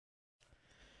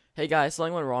Hey guys,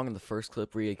 something went wrong in the first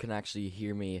clip where you can actually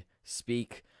hear me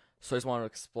speak, so I just wanted to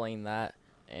explain that.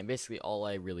 And basically, all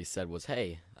I really said was,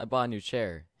 hey, I bought a new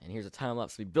chair, and here's a time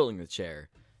lapse of me building the chair.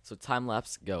 So, time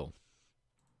lapse, go.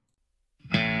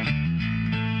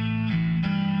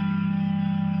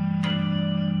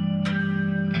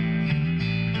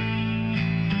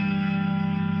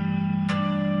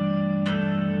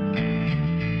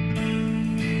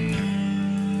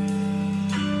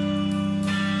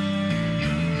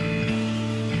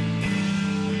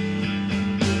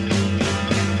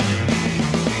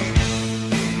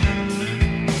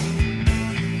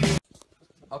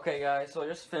 Okay, guys, so I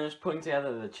just finished putting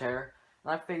together the chair,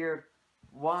 and I figured,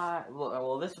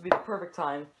 well, this would be the perfect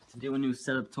time to do a new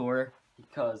setup tour,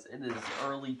 because it is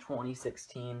early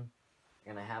 2016,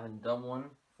 and I haven't done one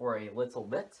for a little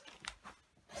bit.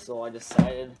 So I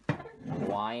decided,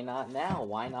 why not now?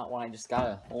 Why not when I just got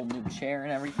a whole new chair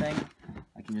and everything?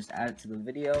 I can just add it to the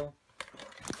video.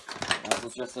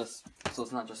 So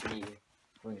it's not just me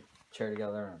putting a chair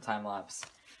together in a time lapse.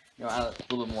 You know, add a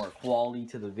little bit more quality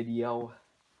to the video.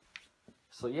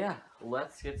 So yeah,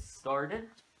 let's get started.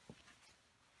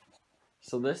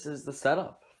 So this is the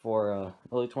setup for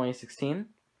early 2016.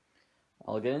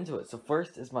 I'll get into it. So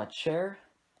first is my chair.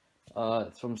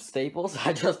 It's from Staples.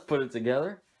 I just put it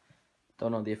together.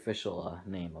 Don't know the official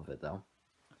name of it though.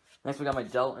 Next we got my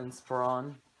Dell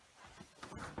Inspiron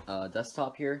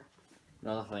desktop here.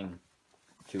 Nothing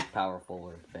too powerful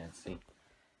or fancy.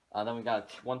 Then we got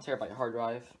a 1 terabyte hard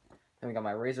drive. Then we got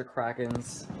my Razer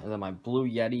Krakens, and then my Blue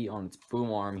Yeti on its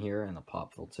boom arm here, and the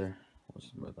pop filter. We'll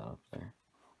just move that up there.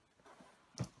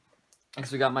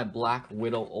 Next we got my Black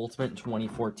Widow Ultimate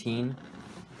 2014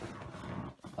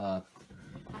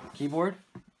 keyboard.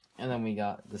 And then we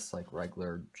got this like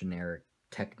regular generic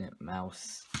Technit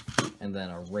mouse. And then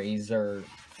a Razer,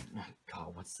 oh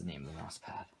god, what's the name of the mouse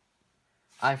pad?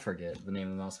 I forget the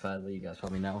name of the mouse pad, but you guys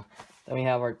probably know. Then we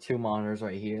have our two monitors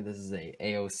right here. This is a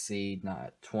AOC,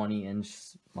 not 20-inch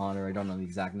monitor. I don't know the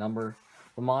exact number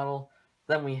of the model.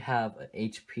 Then we have an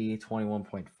HP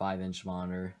 21.5-inch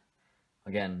monitor.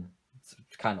 Again, it's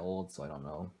kind of old, so I don't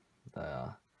know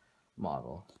the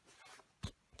model.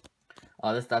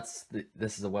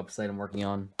 This is a website I'm working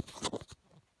on.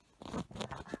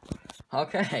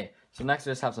 Okay, so next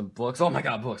we just have some books. Oh my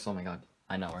god, books! Oh my god,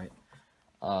 I know, right?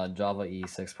 Java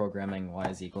E6 programming, y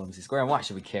is equal to MC squared, and why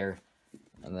should we care?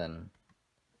 And then,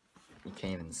 you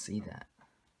can't even see that.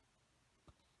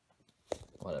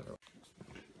 Whatever.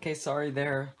 Okay, sorry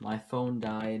there, my phone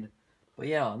died. But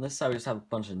yeah, on this side we just have a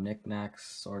bunch of knickknacks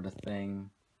sort of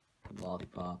thing.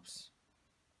 Lollipops.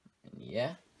 And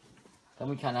yeah. Then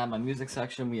we kind of have my music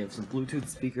section. We have some Bluetooth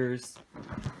speakers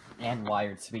and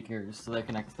wired speakers, so they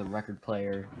connect to the record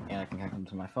player, and I can connect them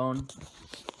to my phone.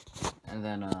 And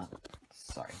then,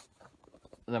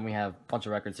 then we have a bunch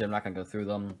of records here. I'm not going to go through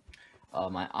them.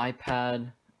 My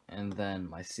iPad, and then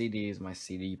my CDs, my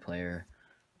CD player,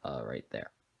 right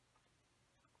there.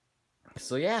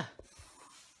 So yeah,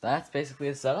 that's basically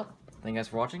the setup. Thank you guys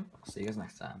for watching. See you guys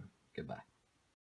next time. Goodbye.